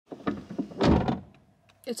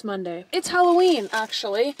It's Monday. It's Halloween,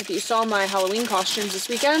 actually. If you saw my Halloween costumes this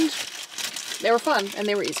weekend, they were fun and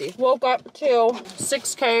they were easy. Woke up to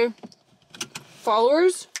 6K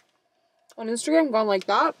followers on Instagram, gone like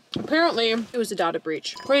that. Apparently, it was a data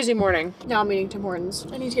breach. Crazy morning. Now I'm eating Tim Hortons.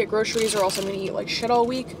 I need to get groceries or else I'm gonna eat like shit all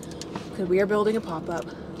week because we are building a pop-up.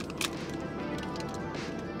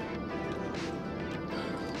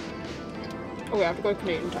 Oh, we have to go to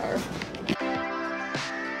Canadian Tire.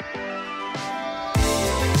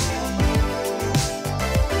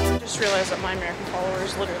 I just realized that my American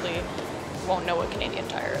followers literally won't know what Canadian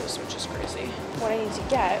Tire is, which is crazy. What I need to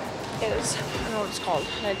get is, I don't know what it's called,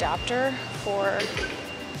 an adapter for a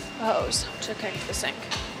hose to connect to the sink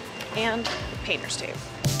and painter's tape.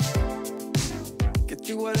 Get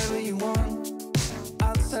you whatever you want.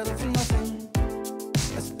 I'll settle for nothing.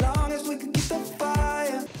 As long as we can keep the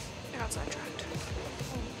fire. I got sidetracked.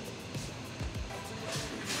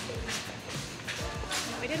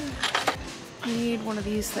 No, I didn't. I need one of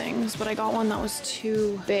these things, but I got one that was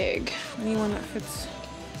too big. I need one that fits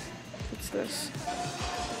this.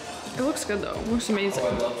 It looks good though. It looks amazing. Oh,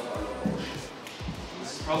 I love it.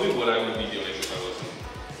 This is probably what I would be doing if I wasn't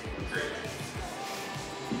great.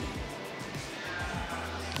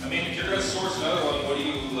 I mean, if you're gonna source another one, what do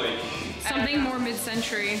you like? Something more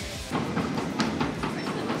mid-century.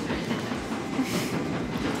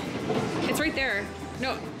 It's right there.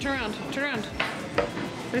 No, turn around. Turn around.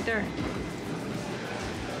 Right there.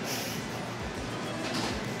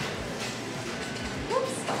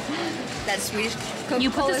 That Swedish Coca-Cola. You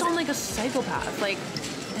put this on like a psychopath. Like,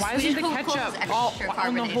 why isn't the ketchup all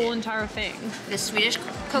on the whole entire thing? The Swedish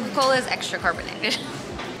Coca-Cola is extra carbonated.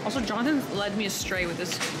 Also, Jonathan led me astray with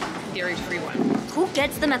this dairy-free one. Who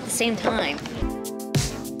gets them at the same time?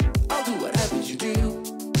 I'll do whatever you do.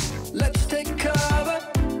 Let's take cover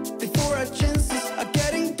before our chances are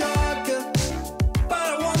getting darker. But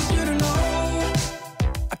I want you to know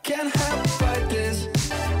I can't help but fight this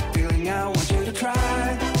feeling. I want you to try.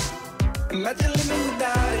 Imagine living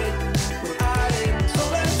without it, without it. So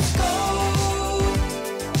let's go.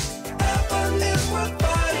 Heaven is worth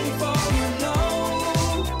fighting for, you know.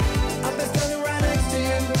 I'll be standing right next to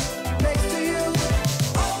you, next to you.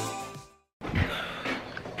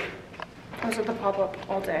 I was at the pop-up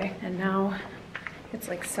all day, and now it's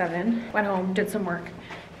like 7. Went home, did some work.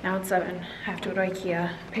 Now it's 7. I have to go to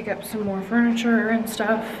IKEA, pick up some more furniture and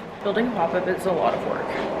stuff. Building a pop-up is a lot of work.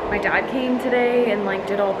 My dad came today and like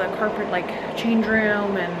did all the carpet, like change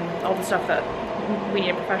room and all the stuff that we need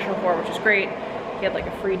a professional for, which is great. He had like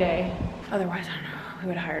a free day. Otherwise, I don't know, we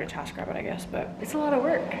would have hired a TaskRabbit, I guess, but it's a lot of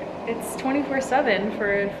work. It's 24/7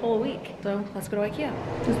 for a full week. So let's go to IKEA.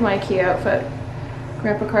 This is my IKEA outfit.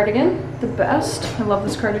 Grandpa cardigan, the best. I love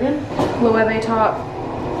this cardigan. Loewe top,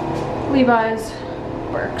 Levi's,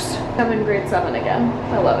 works. I'm in grade 7 again.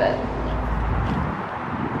 I love it.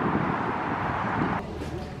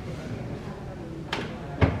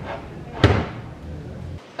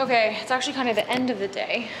 Okay, it's actually kind of the end of the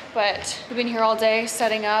day, but we've been here all day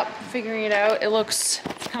setting up, figuring it out. It looks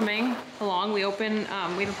coming along. We open,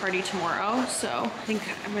 we have a party tomorrow, so I think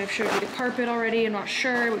I might have showed you the carpet already. I'm not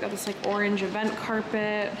sure. We got this like orange event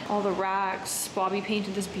carpet, all the racks. Bobby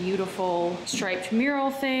painted this beautiful striped mural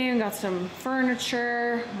thing. Got some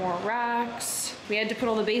furniture, more racks. We had to put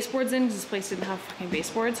all the baseboards in because this place didn't have fucking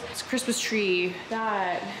baseboards. It's a Christmas tree,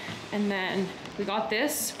 that, and then we got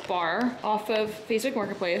this bar off of Facebook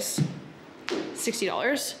Marketplace,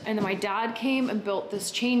 $60. And then my dad came and built this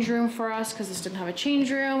change room for us because this didn't have a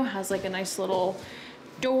change room. It has like a nice little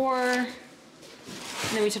door. And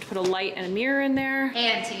then we just had to put a light and a mirror in there.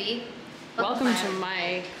 And TV. Welcome to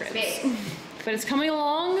my cribs. But it's coming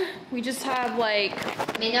along. We just have like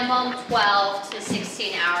minimum 12 to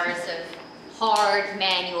 16 hours of hard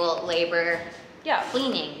manual labor. Yeah.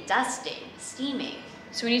 Cleaning, dusting, steaming.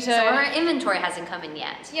 So we need to. So our inventory hasn't come in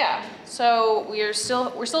yet. Yeah. So we're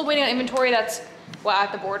still waiting on inventory that's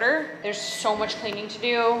at the border. There's so much cleaning to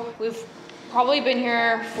do. We've probably been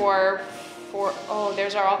here for oh,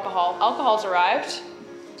 there's our alcohol. Alcohol's arrived,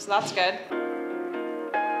 so that's good.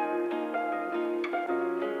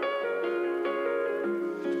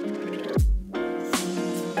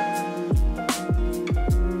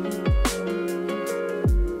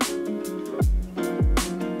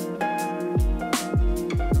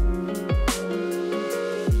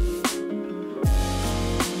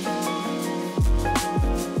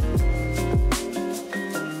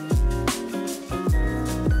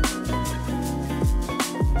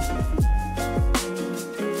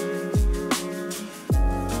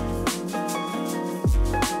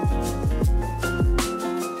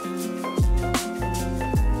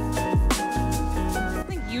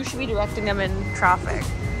 You should be directing them in traffic.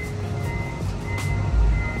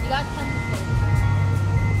 You got tons of space.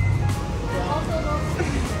 Also,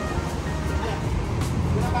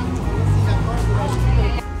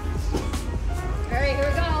 all right, here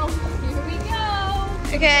we go. Here we go.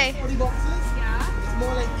 Okay. 40 boxes? Yeah. It's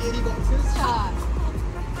more like 80 boxes. Stop.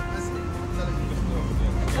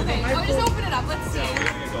 Okay, oh, just open it up. Let's see.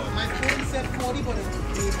 My phone said 40, but it's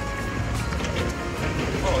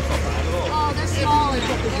Oh, they're smaller.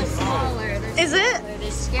 They're smaller. Is it? They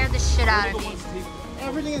scared the shit out of me.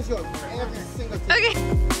 everything is good. Every single thing. Okay.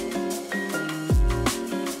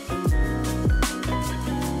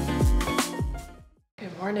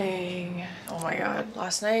 Good morning. Oh my god.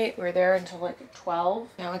 Last night we were there until like 12.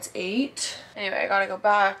 Now it's 8. Anyway, I gotta go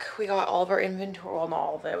back. We got all of our inventory, well not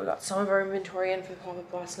all of it. We got some of our inventory in for the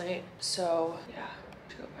pop-up last night. So yeah,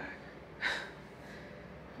 to go back.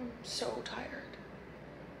 I'm so tired.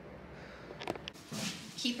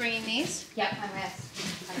 Keep bringing these? Yep, I'm gonna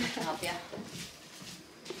help you.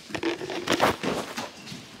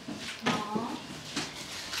 Aww.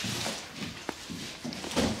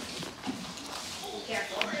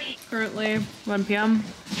 Careful. Currently 1 p.m.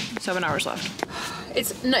 7 hours left.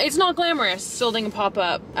 It's not glamorous, still doing a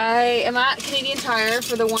pop-up. I am at Canadian Tire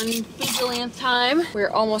for the 1 bajillionth time.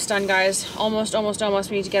 We're almost done, guys. Almost. We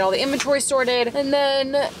need to get all the inventory sorted and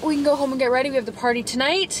then we can go home and get ready. We have the party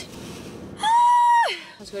tonight.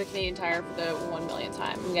 Let's go to Canadian Tire for the 1 millionth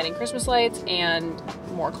time. I'm getting Christmas lights and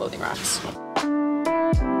more clothing racks.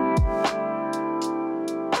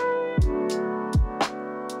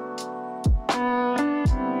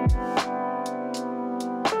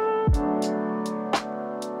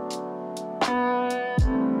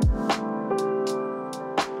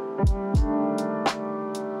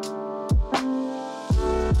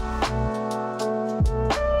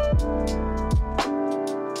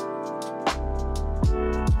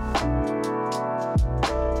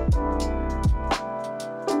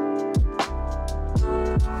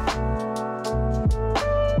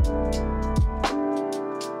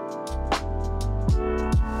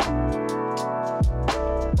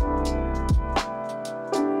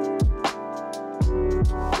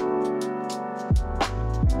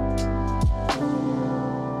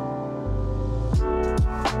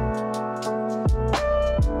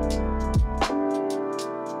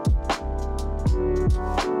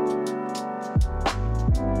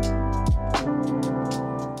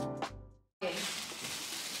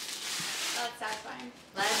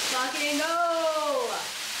 Let's fucking go!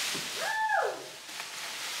 Woo!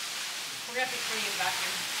 We're gonna have to clean it back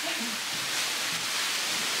here.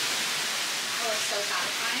 Oh, it's so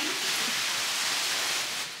satisfying.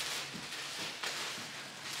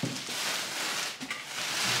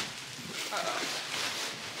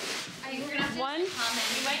 I think we're gonna have to One. comment.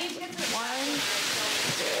 You might need to get some. 1, 2.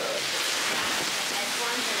 This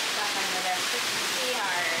ones are stuck under there pretty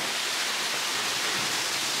hard.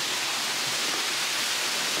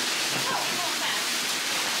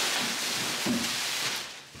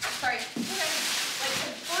 Sorry. Okay. Like,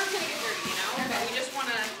 the floor's gonna get dirty, you know? But we just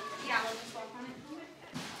wanna. Yeah, we'll just walk on it.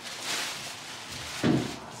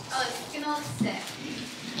 Oh, it's gonna look sick.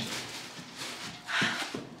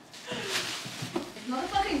 It's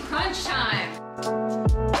motherfucking crunch time.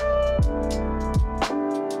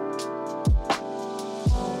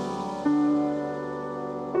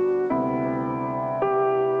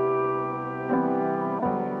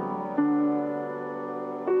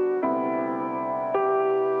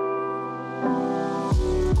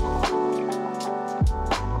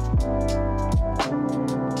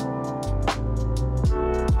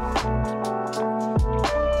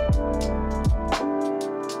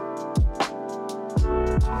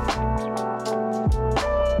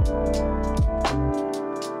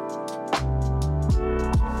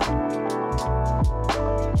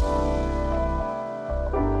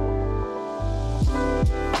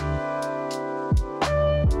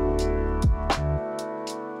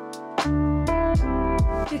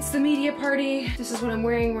 It's the media party. This is what I'm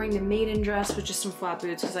wearing. Wearing the maiden dress with just some flat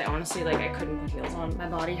boots because I honestly, like, I couldn't put heels on. My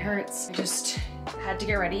body hurts. I just had to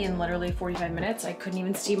get ready in literally 45 minutes. I couldn't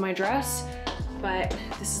even steam my dress, but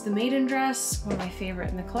this is the maiden dress, one of my favorite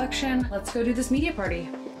in the collection. Let's go do this media party.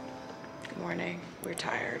 Good morning. We're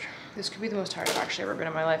tired. This could be the most tired I've actually ever been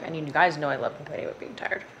in my life, and you guys know I love complaining about being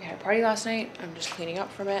tired. We had a party last night. I'm just cleaning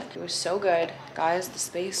up from it. It was so good. Guys, the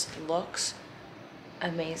space looks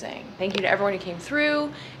amazing. Thank you to everyone who came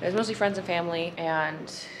through. It was mostly friends and family, and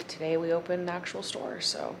today we opened the actual store,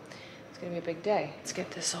 so it's gonna be a big day. Let's get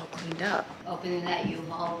this all cleaned up. Opening that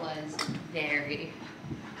U-Haul was very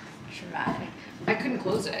Dramatic. I couldn't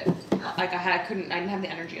close it. Like I didn't have the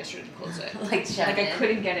energy yesterday to close it. Like shoved I in.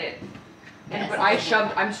 couldn't get it. And, Yes, but I I know.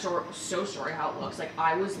 shoved, I'm so sorry how it looks. Like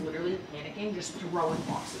I was literally panicking, just throwing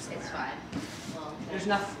boxes in It's there. fine. Well, There's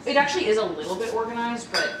nothing, it actually is a little bit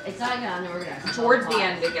organized, but it's not even unorganized. It's Towards all the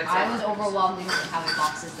boxed. end, it gets I was organized. overwhelmed with how many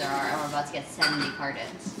boxes there are, and we're about to get 70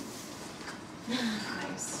 cartons.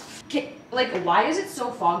 nice. Like, why is it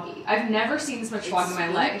so foggy? I've never seen this much fog in my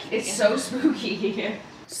life. spooky. It's so spooky.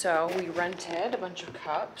 So we rented a bunch of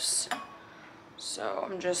cups. So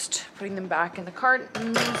I'm just putting them back in the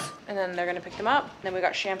cartons, and then they're gonna pick them up. Then we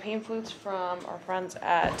got champagne flutes from our friends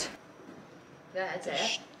at That's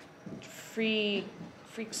it.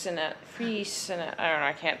 Freaksonet. I don't know,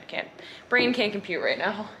 I can't, brain can't compute right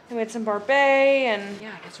now. We made some Barbet, and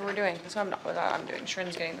yeah, that's what we're doing. That's what I'm doing.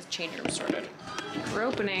 Shrin's getting the change room sorted. We're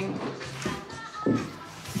opening.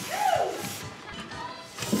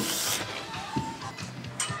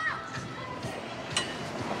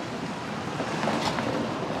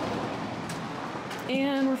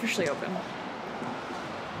 And we're officially open.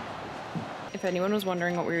 If anyone was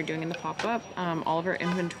wondering what we were doing in the pop-up, all of our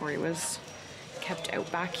inventory was kept out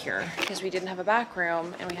back here because we didn't have a back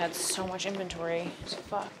room and we had so much inventory. It's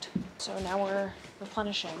fucked. So now we're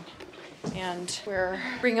replenishing and we're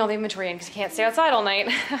bringing all the inventory in because we can't stay outside all night.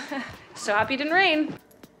 So happy it didn't rain.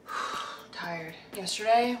 Tired.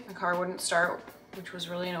 Yesterday, my car wouldn't start, which was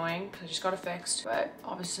really annoying because I just got it fixed, but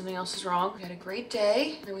obviously something else is wrong. We had a great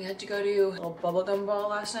day, and we had to go to a little bubblegum ball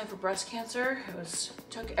last night for breast cancer.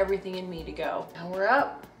 Took everything in me to go. Now we're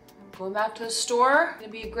up, going back to the store.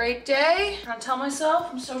 Gonna be a great day. I'm trying to tell myself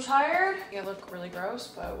I'm so tired. Yeah, I look really gross,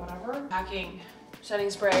 but whatever. Packing setting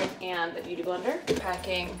spray and a beauty blender.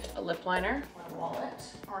 Packing a lip liner, my wallet,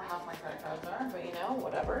 or half my credit cards are, but you know,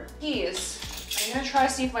 whatever. Keys. I'm gonna try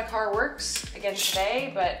to see if my car works again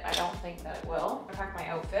today, but I don't think that it will. I packed my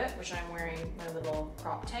outfit, which I'm wearing my little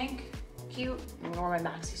crop tank. Cute. I'm gonna wear my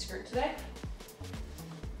maxi skirt today.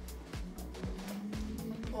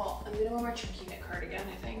 Well, I'm gonna wear my chunky knit cardigan,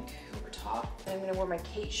 I think, over top. And I'm gonna wear my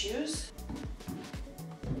Kate shoes.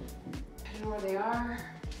 I don't know where they are.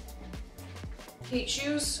 Kate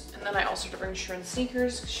shoes, and then I also had to bring Sharon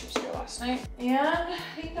sneakers because she was here last night. And I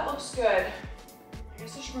think that looks good. I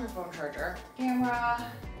guess I should bring a phone charger,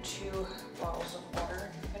 camera, 2 bottles of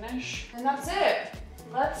water to finish. And that's it.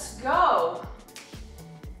 Let's go.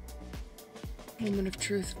 Moment of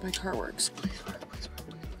truth, my car works. Please work, please work,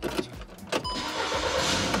 please work.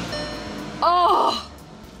 Oh,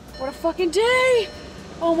 what a fucking day.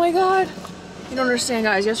 Oh my God. You don't understand,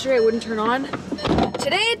 guys. Yesterday it wouldn't turn on.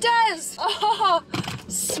 Today it does. Oh,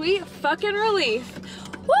 sweet fucking relief.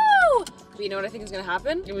 Woo! But you know what I think is gonna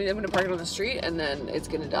happen? I'm gonna park it on the street and then it's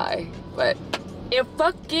gonna die. But it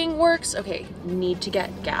fucking works. Okay, need to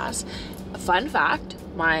get gas. A fun fact,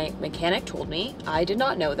 my mechanic told me, I did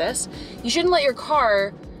not know this, you shouldn't let your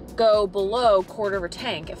car go below 1/4 of a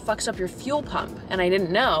tank. It fucks up your fuel pump, and I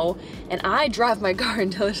didn't know. And I drive my car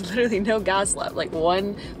until there's literally no gas left, like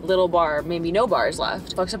 1 little bar, maybe no bars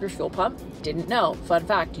left. Fucks up your fuel pump. Didn't know. Fun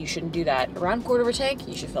fact, you shouldn't do that. Around 1/4 of a tank,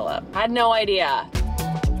 you should fill up. Had no idea.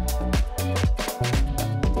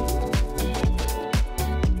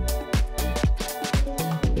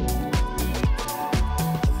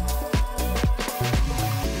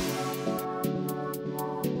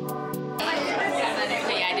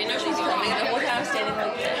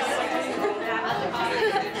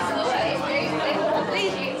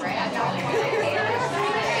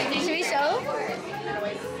 Should we show?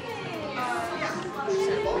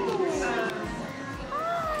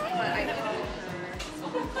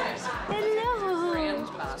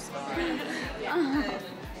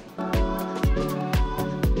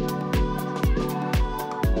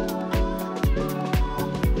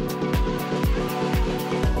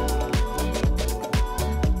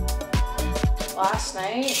 Last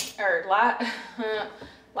night, or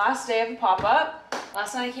last day of the pop-up,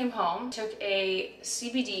 last night I came home, took a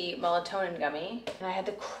CBD melatonin gummy, and I had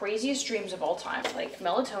the craziest dreams of all time. Like,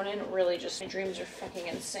 melatonin really just, my dreams are fucking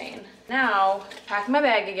insane. Now, packing my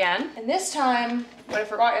bag again, and this time, what I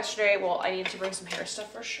forgot yesterday, well, I needed to bring some hair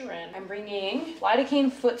stuff for Sharon. I'm bringing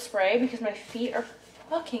lidocaine foot spray because my feet are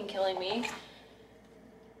fucking killing me.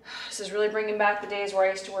 This is really bringing back the days where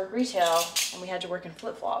I used to work retail and we had to work in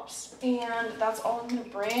flip-flops. And that's all I'm gonna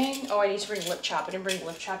bring. Oh, I need to bring lip chap. I didn't bring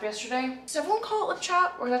lip chap yesterday. Does everyone call it lip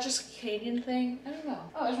chap, or is that just a Canadian thing? I don't know.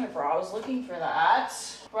 Oh, there's my bra. I was looking for that.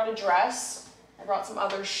 Brought a dress. I brought some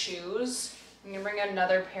other shoes. I'm gonna bring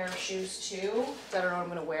another pair of shoes too. I don't know what I'm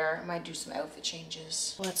gonna wear. I might do some outfit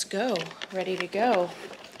changes. Let's go. Ready to go.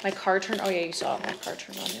 My car turned, oh yeah, you saw my car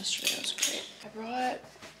turned on yesterday. That was great. I brought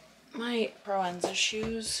my Proenza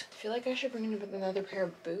shoes. I feel like I should bring in another pair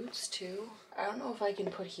of boots too. I don't know if I can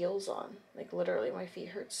put heels on. Like literally my feet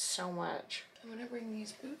hurt so much. I'm gonna bring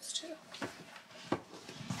these boots too.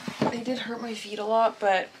 They did hurt my feet a lot,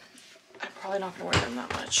 but I'm probably not gonna wear them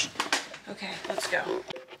that much. Okay, let's go.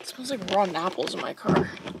 It smells like rotten apples in my car.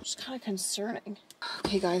 It's kind of concerning.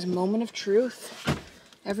 Okay guys, moment of truth.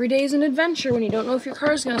 Every day is an adventure when you don't know if your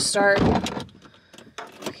car is gonna start.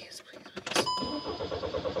 Please, please, please.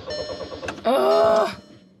 Ugh!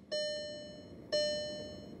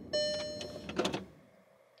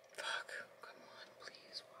 Fuck. Come on,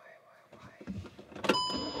 please. Why?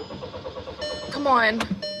 Come on.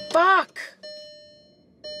 Fuck!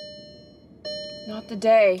 Not the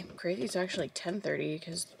day. Crazy, it's actually like 10:30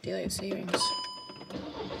 because daylight savings.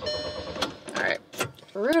 Alright.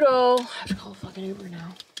 Brutal. I have to call a fucking Uber now.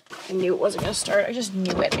 I knew it wasn't gonna start. I just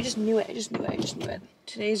knew it. I just knew it.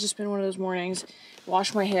 Today's just been one of those mornings.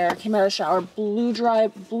 Washed my hair, came out of the shower, blow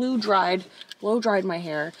dried my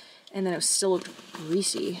hair, and then it still looked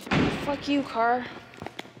greasy. Fuck you, car.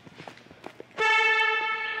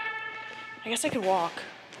 I guess I could walk.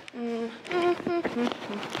 I don't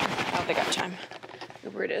think I have time.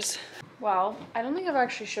 Uber it is. Well, I don't think I've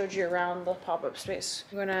actually showed you around the pop-up space.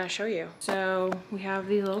 I'm gonna show you. So we have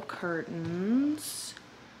these little curtains,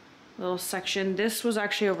 little section. This was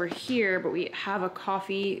actually over here, but we have a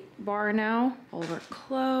coffee bar now. All of our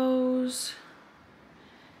clothes,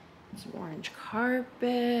 some orange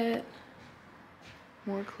carpet,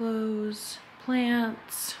 more clothes,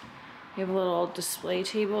 plants. We have a little display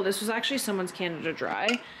table. This was actually someone's Canada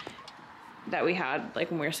Dry that we had like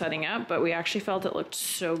when we were setting up, but we actually felt it looked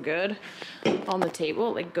so good on the table.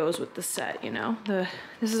 It like goes with the set, you know.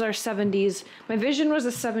 This is our 70s. My vision was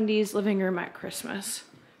a 70s living room at Christmas.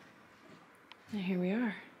 And here we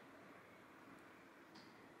are.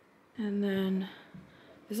 And then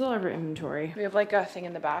this is all of our inventory. We have like a thing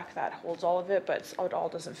in the back that holds all of it, but it all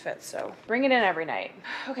doesn't fit, so bring it in every night.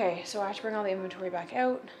 Okay, so I have to bring all the inventory back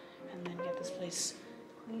out and then get this place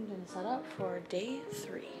cleaned and set up for day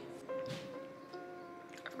 3.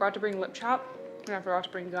 I forgot to bring lip chap and I forgot to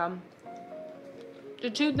bring gum. The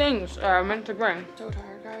 2 things I meant to bring. So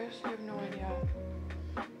tired, guys. You have no idea.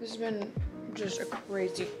 This has been just a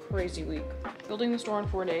crazy, crazy week. Building the store in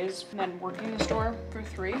 4 days and then working the store for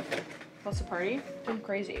 3 plus a party. It's been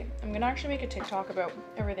crazy. I'm gonna actually make a TikTok about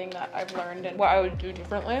everything that I've learned and what I would do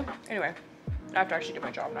differently. Anyway, I have to actually do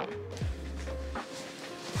my job now.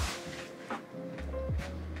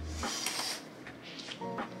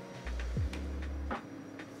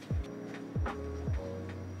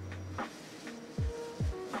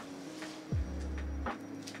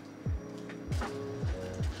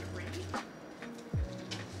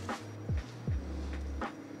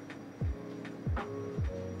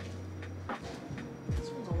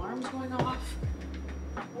 Going off.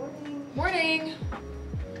 Morning.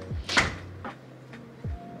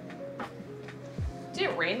 Did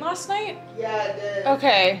it rain last night? Yeah, it did.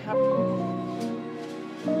 Okay.